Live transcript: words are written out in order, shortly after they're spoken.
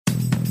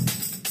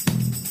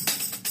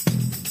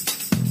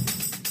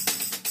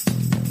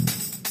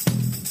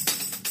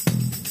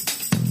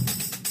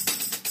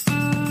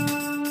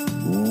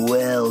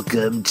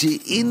Welcome to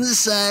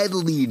Inside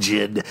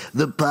Legion,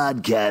 the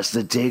podcast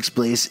that takes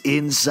place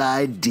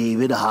inside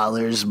David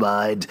Holler's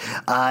mind.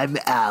 I'm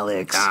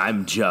Alex.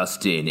 I'm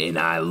Justin, and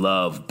I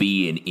love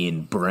being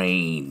in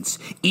brains.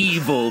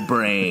 Evil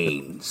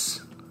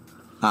brains.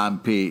 I'm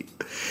Pete.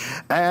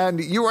 And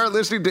you are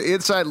listening to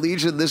Inside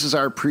Legion. This is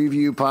our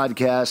preview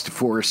podcast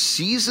for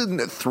Season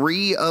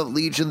 3 of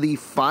Legion, the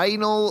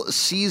final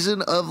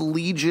season of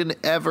Legion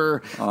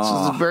ever. So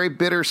this is very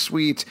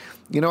bittersweet.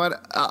 You know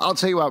what? I'll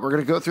tell you what. We're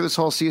going to go through this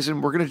whole season.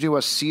 We're going to do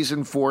a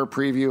Season 4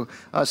 preview,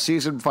 a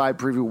Season 5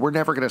 preview. We're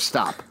never going to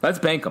stop. Let's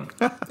bank them.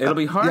 It'll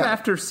be hard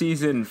after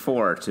Season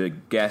 4 to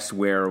guess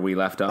where we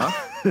left off,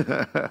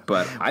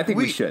 but I think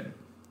we should.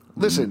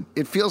 Listen,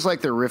 it feels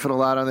like they're riffing a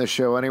lot on this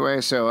show anyway,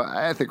 so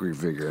I think we can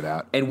figure it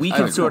out. And we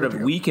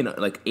can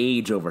like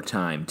age over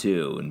time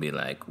too, and be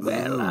like,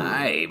 well,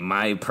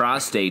 my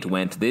prostate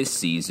went this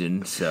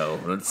season, so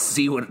let's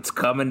see what's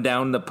coming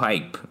down the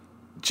pipe.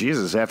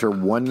 Jesus, after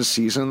one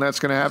season that's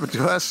going to happen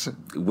to us?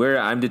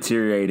 I'm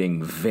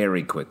deteriorating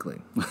very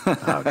quickly.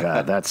 Oh,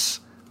 God,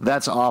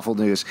 that's awful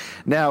news.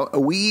 Now,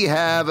 we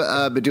have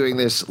been doing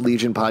this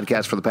Legion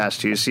podcast for the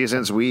past 2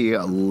 seasons. We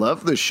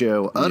love the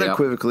show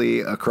unequivocally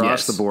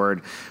across the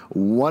board.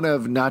 One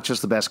of not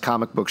just the best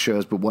comic book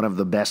shows, but one of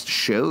the best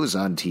shows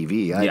on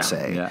TV, I'd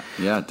say.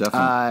 Yeah,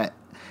 definitely.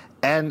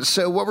 And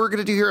so what we're going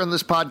to do here on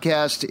this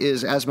podcast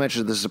is, as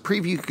mentioned, this is a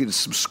preview. You can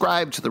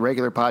subscribe to the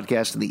regular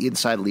podcast in the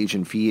Inside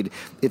Legion feed.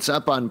 It's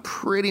up on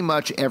pretty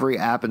much every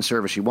app and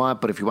service you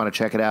want, but if you want to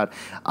check it out,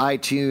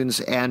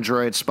 iTunes,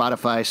 Android,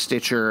 Spotify,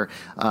 Stitcher,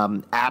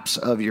 apps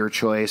of your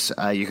choice.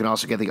 You can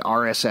also get the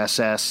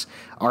RSS,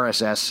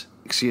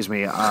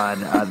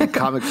 on the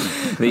comic.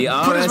 The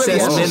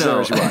RSS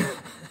Minnow.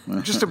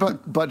 Just a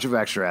bunch of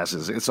extra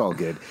S's. It's all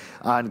good.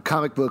 On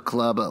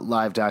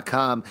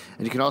comicbookclublive.com.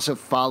 And you can also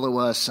follow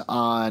us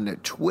on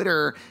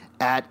Twitter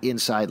at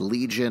Inside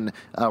Legion,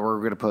 where we're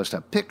going to post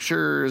up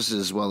pictures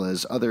as well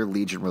as other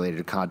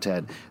Legion-related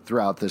content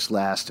throughout this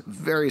last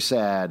very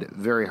sad,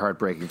 very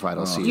heartbreaking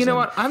final season. You know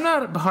what? I'm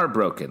not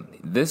heartbroken.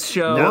 This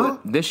show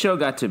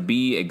got to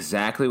be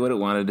exactly what it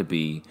wanted to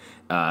be.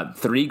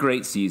 3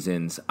 great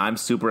seasons. I'm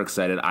super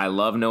excited. I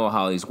love Noah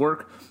Hawley's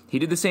work. He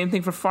did the same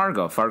thing for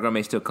Fargo. Fargo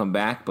may still come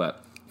back,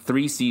 but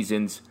 3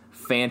 seasons,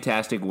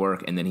 fantastic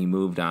work, and then he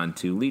moved on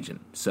to Legion.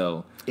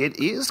 So it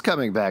is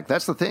coming back.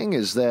 That's the thing,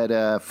 is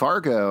that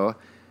Fargo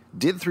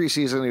did 3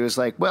 seasons, and he was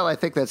like, well, I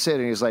think that's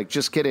it. And he's like,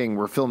 just kidding.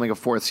 We're filming a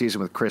 4th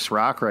season with Chris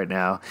Rock right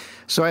now.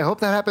 So I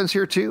hope that happens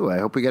here, too. I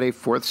hope we get a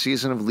 4th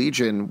season of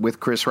Legion with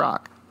Chris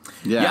Rock.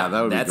 Yeah,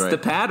 that would be great. That's the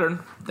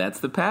pattern.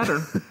 That's the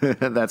pattern.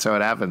 That's how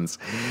it happens.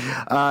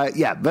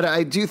 But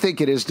I do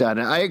think it is done.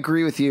 I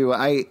agree with you.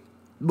 I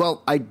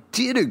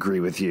did agree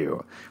with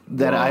you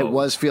that I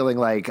was feeling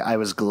like I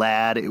was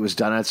glad it was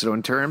done on its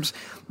own terms.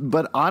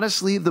 But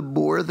honestly, the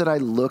more that I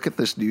look at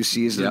this new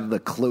season, the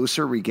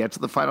closer we get to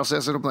the final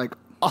season, I'm like,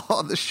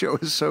 oh, the show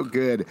is so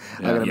good.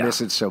 I'm going to miss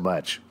it so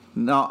much.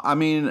 No, I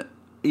mean,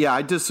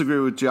 I disagree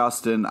with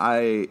Justin.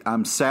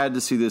 I'm sad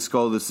to see this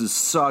go. This is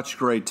such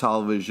great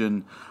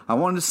television. I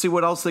wanted to see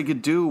what else they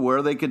could do,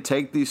 where they could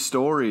take these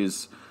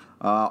stories.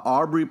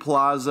 Aubrey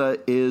Plaza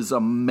is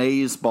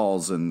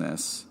amazeballs in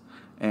this.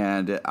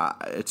 And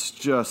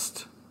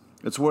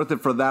it's worth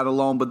it for that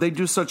alone. But they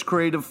do such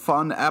creative,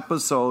 fun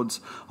episodes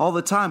all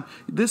the time.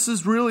 This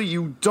is really,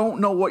 you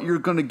don't know what you're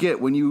going to get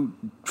when you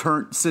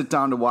sit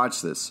down to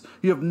watch this.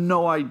 You have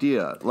no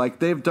idea. Like,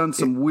 they've done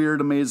some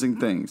weird, amazing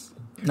things.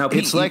 Now,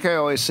 it's like I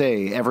always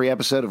say, every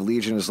episode of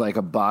Legion is like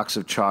a box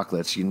of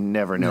chocolates. You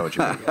never know what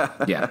you're going to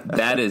get. Yeah,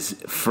 that is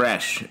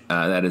fresh.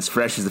 That is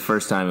fresh as the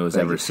first time it was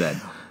ever said.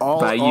 All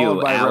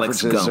of my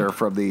Alex references Gump. are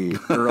from the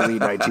early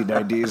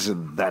 1990s,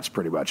 and that's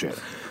pretty much it.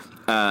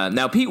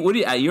 Now, Pete,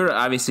 you're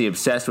obviously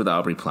obsessed with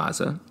Aubrey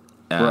Plaza.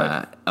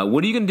 Right.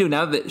 What are you going to do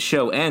now that the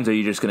show ends? Are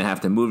you just going to have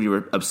to move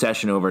your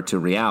obsession over to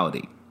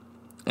reality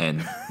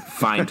and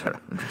find her,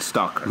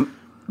 stalk her?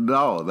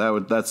 No,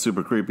 that's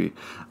super creepy.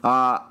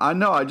 I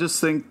know. I just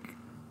think.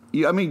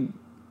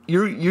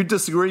 You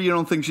disagree? You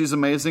don't think she's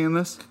amazing in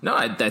this? No,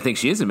 I think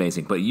she is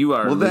amazing. But you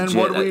are. Well, then legit,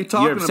 what are we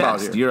talking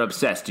about here? You're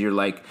obsessed. You're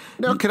like.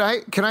 No, can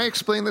I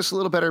explain this a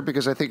little better,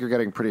 because I think you're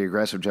getting pretty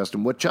aggressive,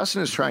 Justin. What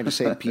Justin is trying to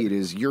say, Pete,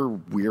 is you're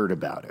weird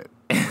about it.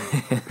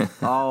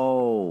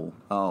 Oh,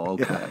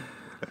 okay.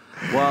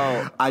 Yeah.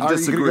 Well, I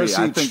disagree.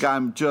 I think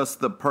I'm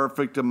just the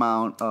perfect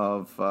amount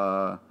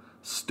of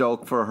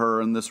stoke for her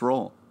in this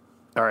role.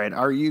 All right.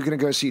 Are you going to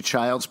go see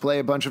Child's Play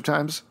a bunch of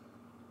times?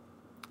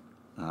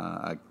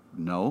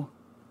 No.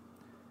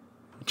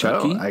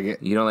 Chucky?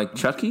 You don't like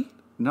Chucky?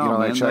 No,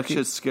 man. That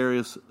shit's scary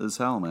as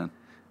hell, man.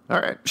 All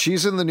right.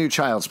 She's in the new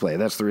Child's Play.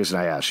 That's the reason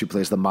I asked. She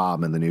plays the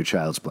mom in the new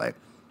Child's Play.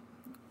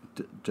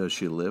 Does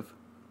she live?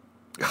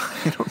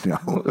 I don't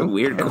know.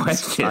 Weird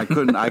question. I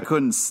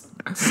couldn't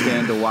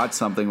stand to watch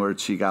something where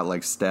she got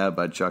like stabbed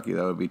by Chucky.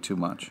 That would be too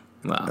much.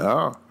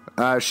 Wow.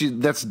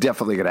 That's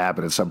definitely going to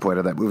happen at some point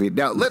in that movie.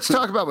 Now, let's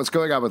talk about what's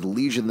going on with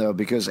Legion, though,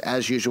 because,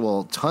 as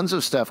usual, tons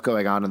of stuff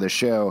going on in the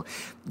show.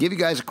 Give you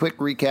guys a quick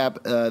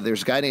recap.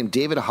 There's a guy named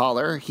David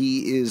Haller.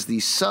 He is the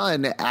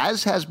son,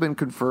 as has been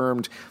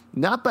confirmed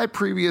not by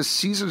previous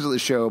seasons of the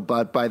show,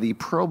 but by the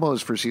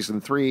promos for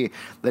season 3,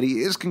 that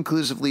he is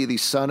conclusively the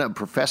son of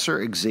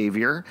Professor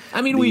Xavier.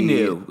 I mean, we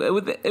knew. It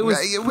was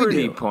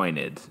pretty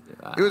pointed.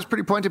 It was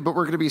pretty pointed, but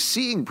we're going to be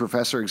seeing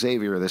Professor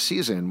Xavier this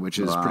season, which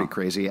is pretty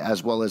crazy,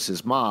 as well as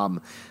his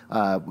mom,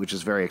 which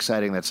is very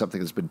exciting. That's something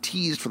that's been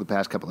teased for the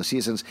past couple of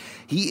seasons.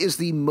 He is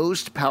the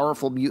most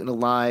powerful mutant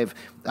alive.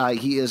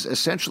 He is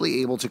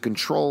essentially able to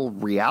control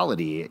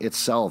reality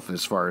itself,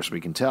 as far as we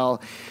can tell.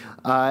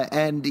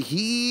 And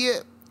he,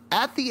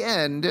 at the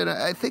end, and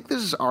I think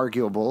this is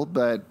arguable,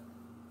 but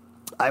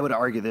I would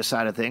argue this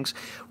side of things,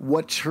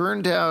 what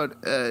turned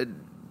out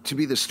to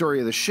be the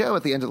story of the show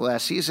at the end of the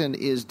last season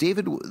is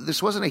David,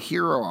 this wasn't a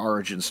hero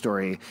origin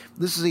story.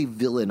 This is a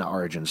villain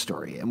origin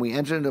story. And we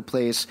entered into a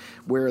place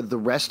where the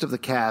rest of the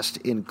cast,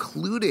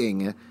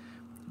 including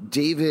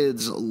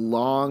David's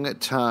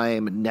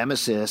longtime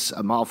nemesis,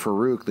 Amal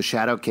Farouk, the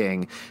Shadow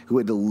King, who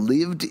had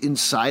lived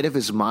inside of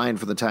his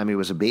mind from the time he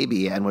was a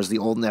baby and was the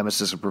old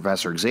nemesis of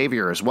Professor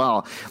Xavier as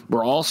well,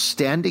 were all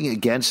standing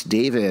against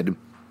David.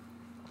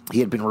 He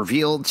had been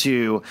revealed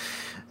to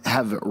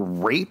have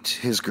raped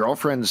his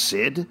girlfriend,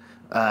 Sid,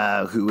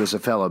 who is a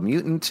fellow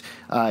mutant.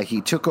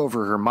 He took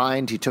over her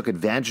mind. He took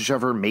advantage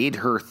of her, made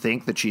her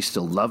think that she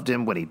still loved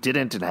him when he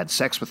didn't, and had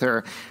sex with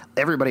her.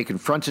 Everybody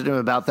confronted him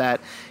about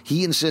that.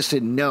 He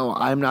insisted, no,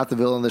 I'm not the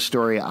villain in the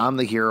story. I'm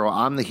the hero.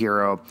 I'm the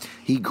hero.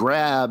 He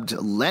grabbed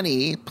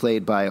Lenny,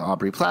 played by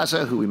Aubrey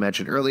Plaza, who we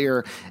mentioned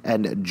earlier,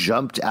 and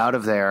jumped out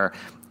of there.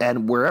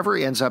 And wherever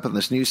he ends up in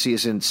this new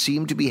season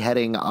seemed to be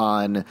heading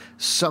on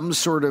some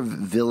sort of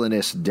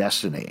villainous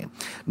destiny.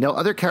 Now,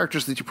 other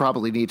characters that you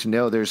probably need to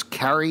know, there's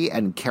Carrie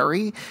and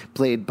Kerry,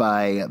 played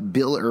by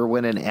Bill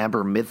Irwin and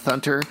Amber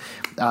Midthunter.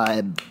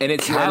 And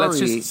it's let's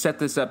just set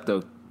this up,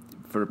 though,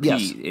 for Pete.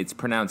 Yes. It's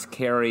pronounced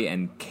Carrie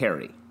and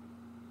Kerry.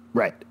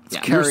 Right.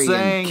 Yeah. You're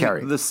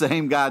saying the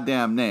same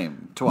goddamn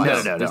name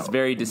twice. No. There's a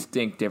very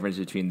distinct difference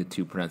between the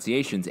two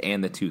pronunciations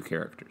and the two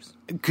characters.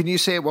 Can you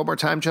say it one more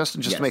time,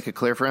 Justin, just to make it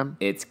clear for him?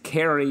 It's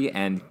Carrie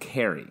and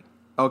Kerry.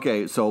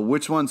 Okay, so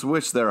which one's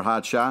which there,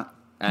 Hotshot?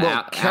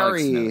 Well,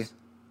 Carrie...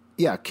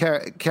 Yeah,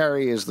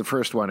 Carrie is the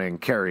first one, and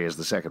Kerry is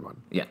the second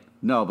one. Yeah.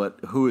 No, but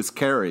who is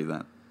Carrie,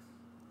 then?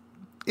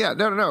 Yeah,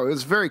 no.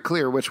 It's very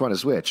clear which one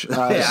is which. Sure.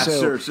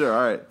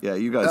 All right. Yeah,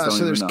 you guys don't even know.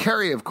 So there's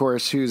Carrie, of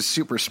course, who's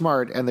super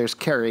smart, and there's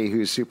Kerry,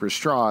 who's super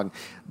strong.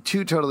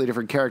 Two totally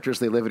different characters.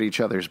 They live in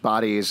each other's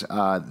bodies.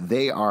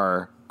 They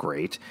are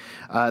great.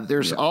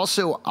 There's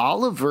also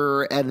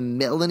Oliver and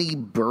Melanie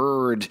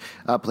Bird,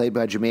 played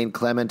by Jermaine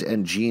Clement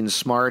and Jean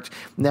Smart.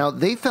 Now,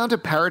 they found a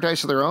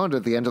paradise of their own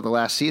at the end of the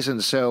last season,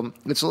 so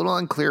it's a little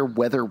unclear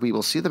whether we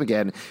will see them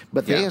again,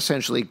 but they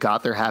essentially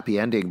got their happy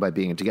ending by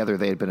being together.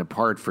 They had been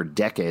apart for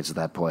decades at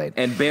that point.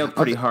 And bailed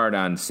pretty hard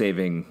on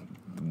saving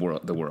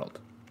the world.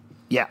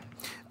 Yeah.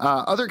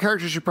 Other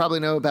characters you probably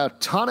know about,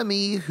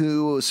 Tanami,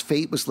 whose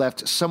fate was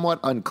left somewhat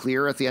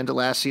unclear at the end of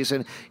last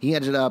season. He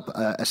ended up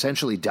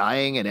essentially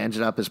dying and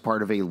ended up as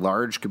part of a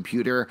large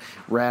computer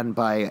ran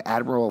by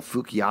Admiral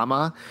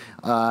Fukuyama.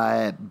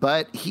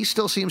 But he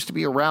still seems to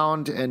be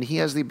around, and he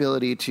has the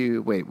ability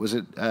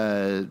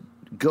to,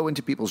 go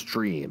into people's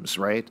dreams,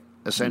 right?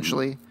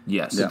 Essentially?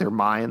 Yes. Their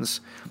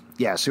minds.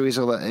 Yeah, so he's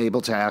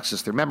able to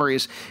access their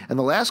memories. And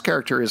the last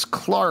character is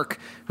Clark,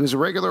 who's a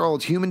regular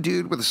old human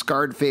dude with a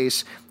scarred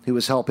face who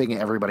was helping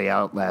everybody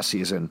out last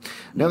season.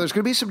 Now, there's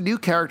going to be some new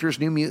characters,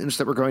 new mutants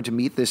that we're going to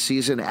meet this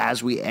season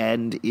as we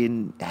head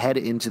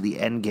into the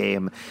end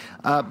game.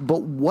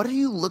 But what are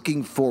you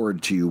looking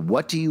forward to?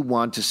 What do you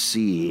want to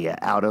see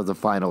out of the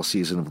final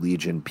season of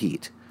Legion,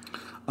 Pete?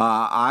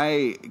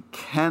 I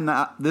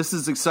cannot. This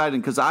is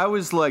exciting because I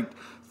always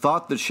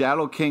thought the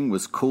Shadow King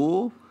was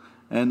cool.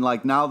 And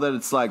now that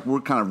it's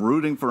we're kind of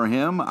rooting for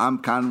him, I'm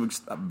kind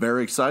of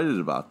very excited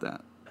about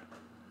that.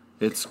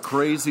 It's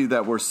crazy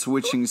that we're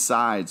switching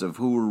sides of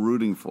who we're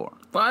rooting for.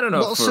 Well, I don't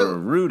know if we're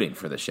rooting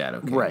for the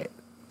Shadow King. Right.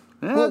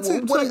 Yeah, it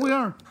seems like we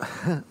are.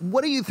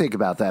 What do you think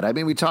about that? I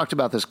mean, we talked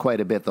about this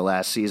quite a bit the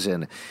last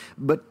season,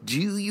 but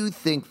do you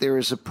think there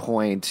is a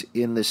point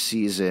in the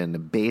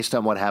season, based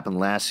on what happened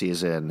last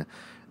season,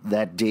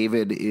 that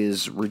David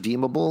is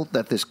redeemable,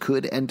 that this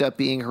could end up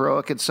being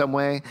heroic in some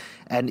way?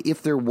 And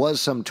if there was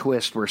some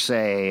twist where,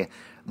 say,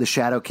 the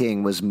Shadow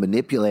King was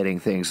manipulating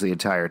things the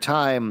entire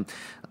time,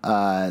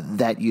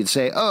 that you'd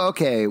say, oh,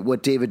 okay,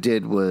 what David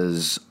did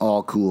was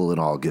all cool and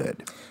all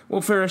good.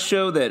 Well, for a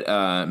show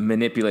that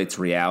manipulates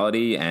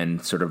reality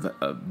and sort of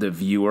the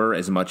viewer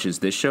as much as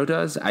this show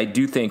does, I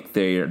do think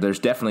there's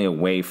definitely a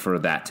way for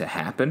that to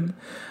happen.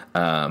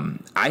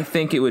 I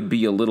think it would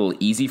be a little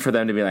easy for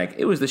them to be like,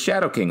 it was the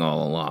Shadow King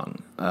all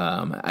along.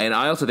 And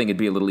I also think it'd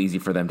be a little easy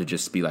for them to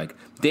just be like,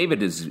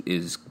 David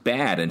is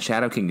bad and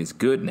Shadow King is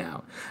good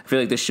now. I feel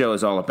like this show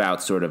is all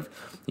about sort of,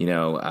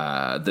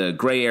 the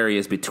gray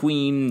areas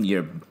between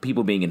your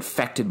people being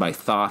infected by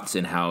thoughts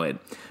and how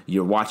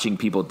you're watching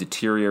people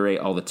deteriorate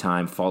all the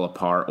time, fall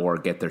apart, or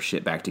get their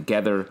shit back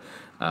together.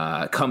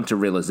 Come to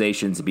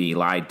realizations, be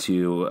lied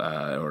to,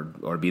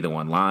 or be the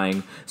one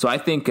lying. So I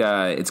think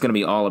it's going to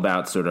be all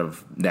about sort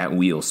of that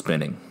wheel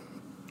spinning.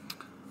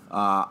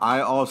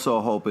 I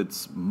also hope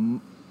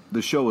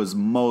the show is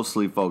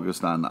mostly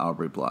focused on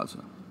Aubrey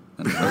Plaza.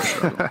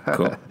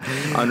 Cool.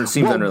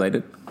 Seems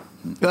unrelated.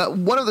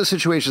 One of the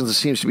situations that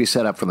seems to be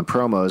set up from the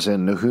promos,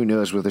 and who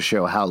knows with the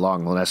show how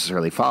long we'll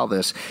necessarily follow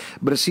this,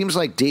 but it seems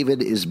like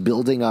David is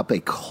building up a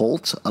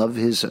cult of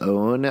his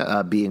own,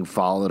 being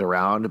followed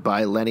around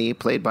by Lenny,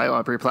 played by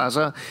Aubrey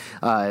Plaza,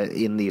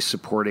 in the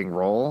supporting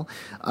role.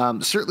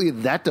 Certainly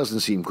that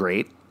doesn't seem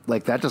great.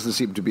 Like, that doesn't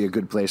seem to be a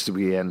good place to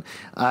be in.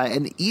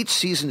 And each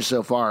season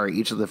so far,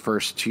 each of the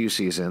first 2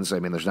 seasons, I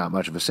mean, there's not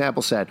much of a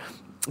sample set,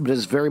 but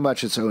it's very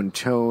much its own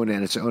tone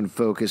and its own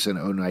focus and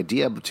own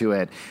idea to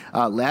it.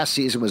 Last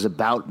season was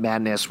about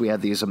madness. We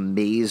had these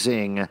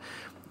amazing,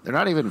 they're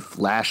not even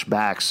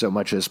flashbacks so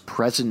much as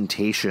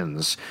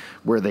presentations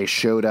where they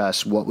showed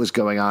us what was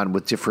going on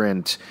with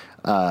different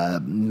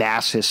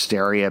mass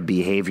hysteria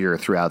behavior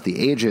throughout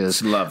the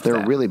ages. Love They're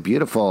that. really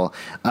beautiful.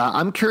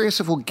 I'm curious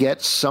if we'll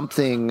get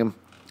something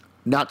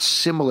not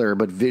similar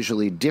but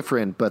visually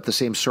different, but the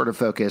same sort of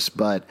focus,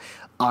 but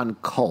on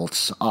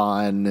cults,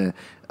 on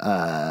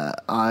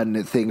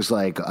things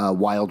like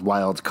Wild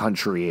Wild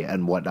Country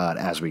and whatnot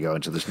as we go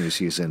into this new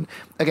season.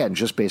 Again,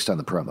 just based on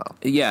the promo.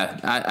 Yeah,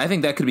 I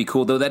think that could be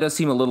cool, though that does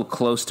seem a little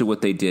close to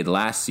what they did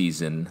last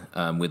season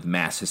with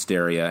mass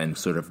hysteria and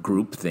sort of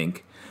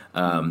groupthink.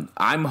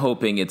 I'm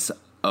hoping it's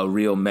a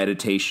real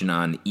meditation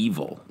on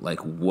evil,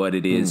 like what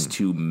it is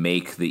to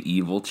make the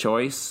evil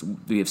choice.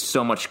 We have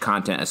so much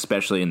content,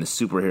 especially in the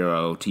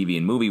superhero TV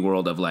and movie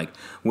world, of like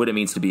what it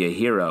means to be a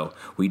hero.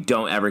 We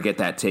don't ever get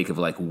that take of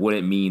like what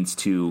it means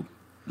to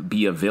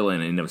be a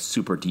villain in a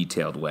super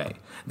detailed way.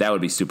 That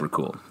would be super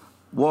cool.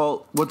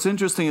 Well, what's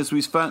interesting is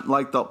we spent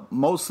like the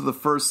most of the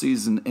first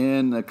season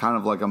in a kind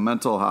of like a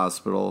mental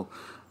hospital.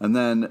 And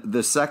then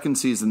the second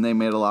season, they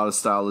made a lot of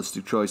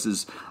stylistic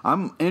choices.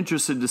 I'm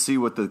interested to see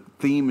what the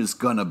theme is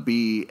going to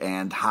be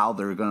and how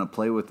they're going to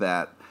play with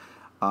that.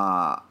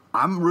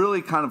 I'm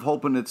really kind of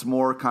hoping it's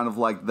more kind of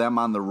like them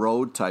on the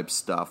road type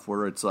stuff,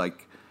 where it's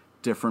like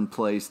different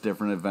place,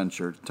 different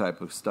adventure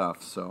type of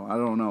stuff. So I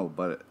don't know,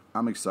 but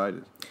I'm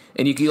excited.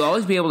 And you'll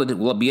always be able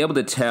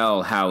to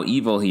tell how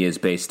evil he is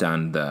based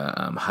on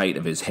the height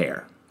of his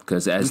hair.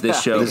 Because as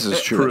this show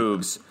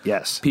proves,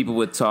 yes, people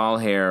with tall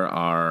hair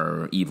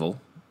are evil.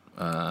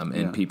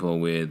 And people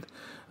with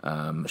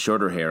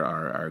shorter hair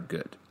are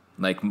good.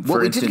 Like,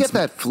 for instance, we did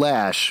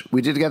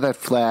get that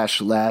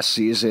flash last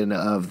season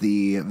of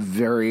the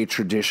very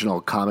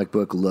traditional comic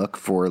book look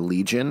for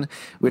Legion,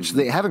 which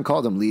they haven't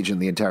called him Legion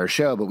the entire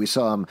show, but we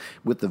saw him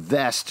with the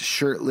vest,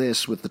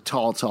 shirtless, with the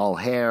tall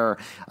hair,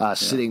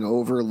 sitting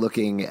over,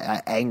 looking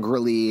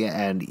angrily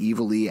and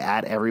evilly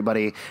at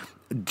everybody.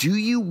 Do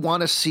you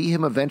want to see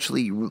him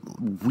eventually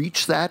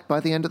reach that by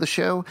the end of the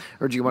show,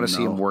 or do you want to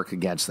see him work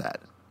against that?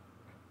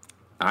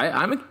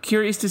 I'm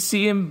curious to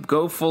see him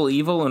go full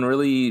evil and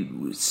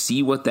really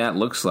see what that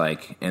looks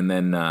like. And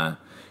then,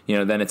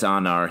 then it's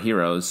on our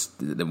heroes,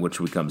 which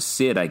becomes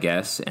Sid, I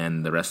guess,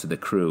 and the rest of the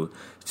crew,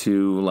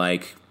 to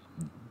like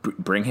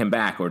bring him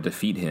back or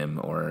defeat him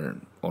or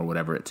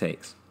whatever it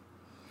takes.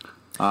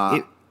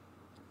 I'm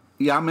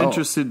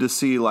interested to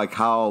see like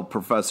how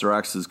Professor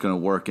X is going to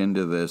work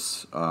into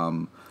this.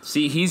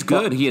 See, he's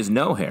good. He has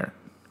no hair.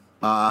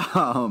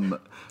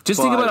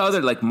 Just think about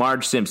other like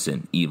Marge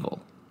Simpson, evil.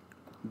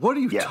 What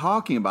are you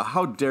talking about?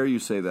 How dare you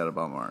say that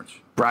about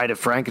Marge? Bride of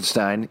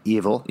Frankenstein,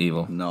 evil.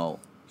 No,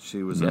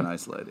 she was a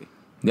nice lady.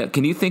 Yeah,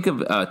 can you think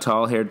of a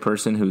tall-haired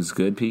person who's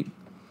good, Pete?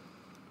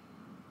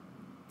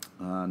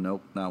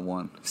 Nope, not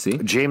one. See?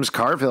 James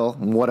Carville,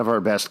 one of our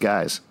best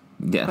guys.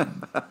 Yeah,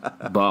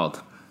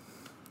 bald.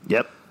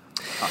 Yep.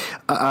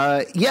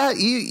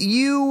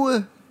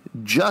 You,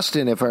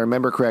 Justin, if I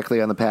remember correctly,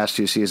 on the past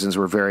 2 seasons,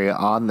 were very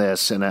on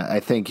this, and I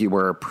think you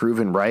were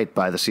proven right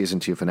by the season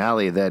 2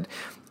 finale that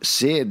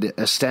Sid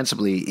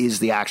ostensibly is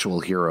the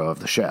actual hero of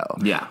the show.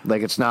 Yeah.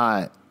 Like, it's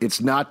not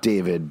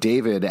David.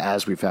 David,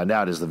 as we found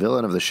out, is the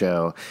villain of the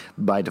show.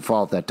 By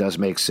default, that does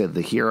make Sid the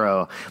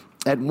hero.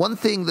 And one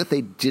thing that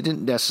they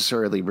didn't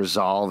necessarily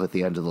resolve at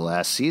the end of the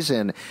last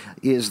season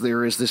is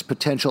there is this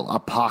potential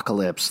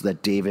apocalypse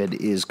that David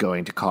is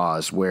going to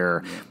cause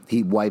where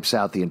he wipes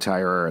out the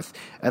entire Earth.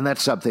 And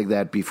that's something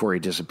that before he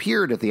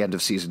disappeared at the end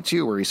of season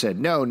 2, where he said,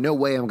 no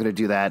way I'm going to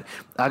do that.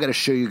 I got to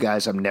show you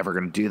guys I'm never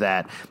going to do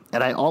that.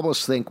 And I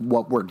almost think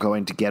what we're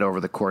going to get over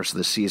the course of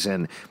the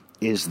season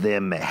is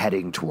them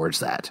heading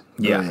towards that.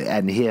 Yeah.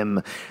 And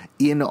him,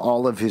 in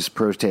all of his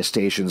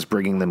protestations,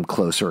 bringing them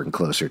closer and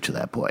closer to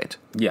that point.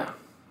 Yeah,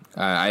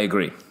 I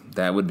agree.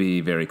 That would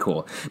be very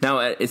cool. Now,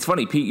 it's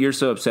funny, Pete, you're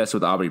so obsessed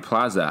with Aubrey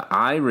Plaza.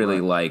 I really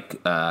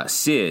like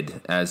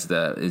Sid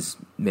is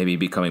maybe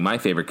becoming my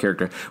favorite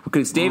character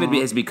because David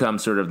has become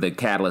sort of the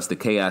catalyst, the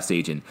chaos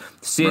agent.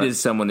 Sid is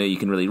someone that you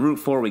can really root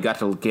for. We got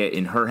to get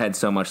in her head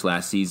so much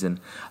last season.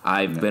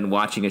 I've been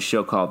watching a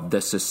show called The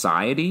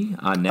Society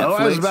on Netflix. Oh,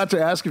 I was about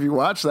to ask if you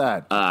watched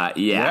that. Yeah.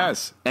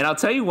 Yes. And I'll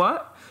tell you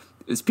what,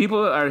 is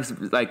people are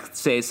like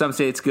some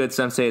say it's good,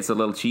 some say it's a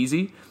little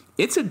cheesy.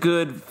 It's a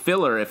good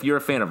filler if you're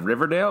a fan of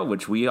Riverdale,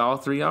 which we all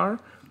 3 are.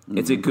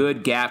 It's a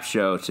good gap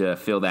show to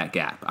fill that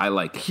gap. I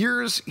like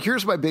it.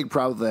 Here's my big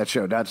problem with that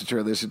show. Not to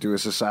turn this into a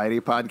Society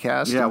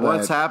podcast. Yeah,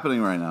 what's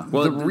happening right now?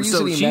 Well, the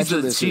reason she's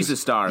the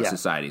star of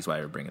Society is why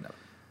we're bringing it up.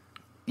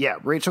 Yeah,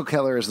 Rachel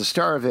Keller is the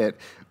star of it.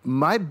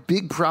 My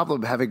big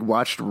problem, having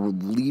watched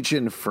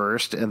Legion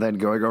first and then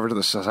going over to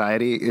the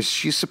Society, is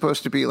she's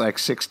supposed to be like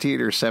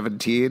 16 or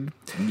 17.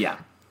 Yeah.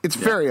 It's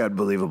very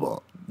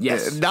unbelievable.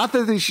 Yes. Not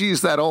that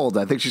she's that old.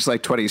 I think she's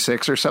like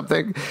 26 or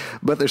something.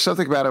 But there's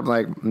something about him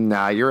like,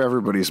 nah, you're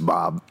everybody's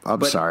mom.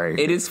 I'm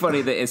sorry. It is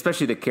funny that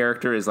especially the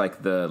character is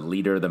like the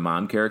leader, the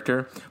mom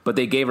character, but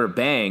they gave her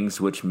bangs,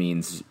 which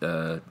means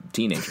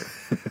teenager.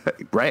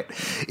 Right.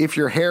 If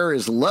your hair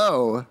is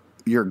low,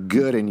 you're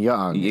good and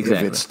young.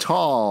 Exactly. If it's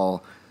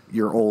tall,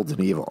 you're old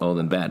and evil. Old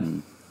and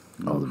bad.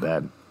 Old and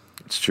bad.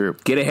 It's true.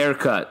 Get a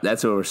haircut.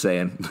 That's what we're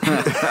saying.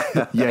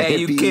 Yeah, hey,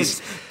 you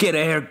kids, get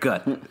a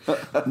haircut.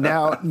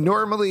 Now,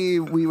 normally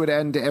we would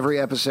end every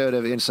episode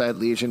of Inside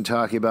Legion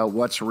talking about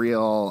what's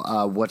real,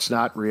 what's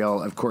not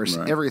real. Of course,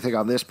 everything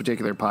on this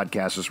particular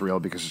podcast is real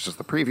because it's just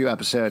the preview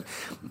episode.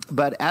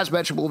 But as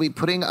mentioned, we'll be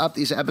putting up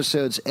these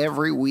episodes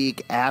every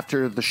week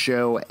after the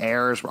show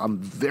airs. I'm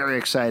very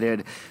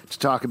excited to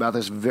talk about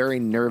this,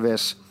 very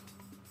nervous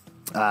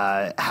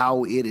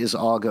how it is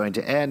all going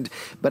to end.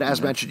 But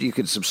as mentioned, you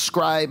can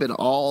subscribe in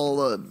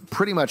all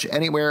pretty much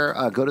anywhere.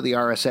 Go to the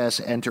RSS,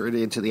 enter it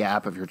into the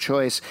app of your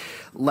choice,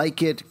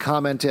 like it,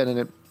 comment in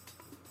it.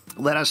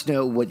 Let us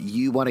know what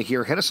you want to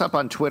hear. Hit us up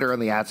on Twitter on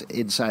the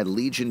 @Inside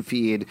Legion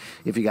feed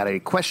if you got any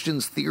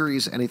questions,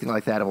 theories, anything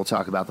like that, and we'll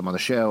talk about them on the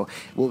show.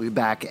 We'll be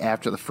back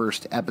after the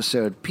first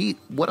episode. Pete,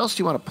 what else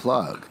do you want to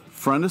plug?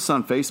 Friend us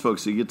on Facebook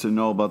so you get to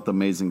know about the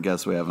amazing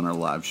guests we have in our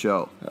live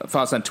show.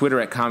 Follow us on Twitter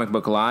at Comic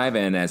Book Live,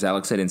 and as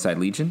Alex said, Inside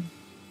Legion.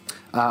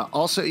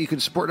 Also, you can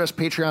support us,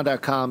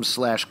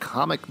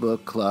 patreon.com/Comic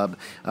Book Club,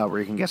 where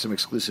you can get some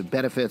exclusive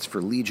benefits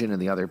for Legion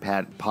and the other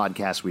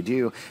podcasts we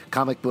do.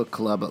 Comic Book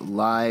Club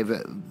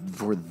Live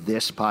for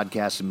this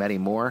podcast and many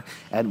more.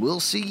 And we'll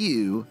see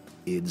you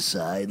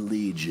inside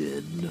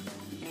Legion.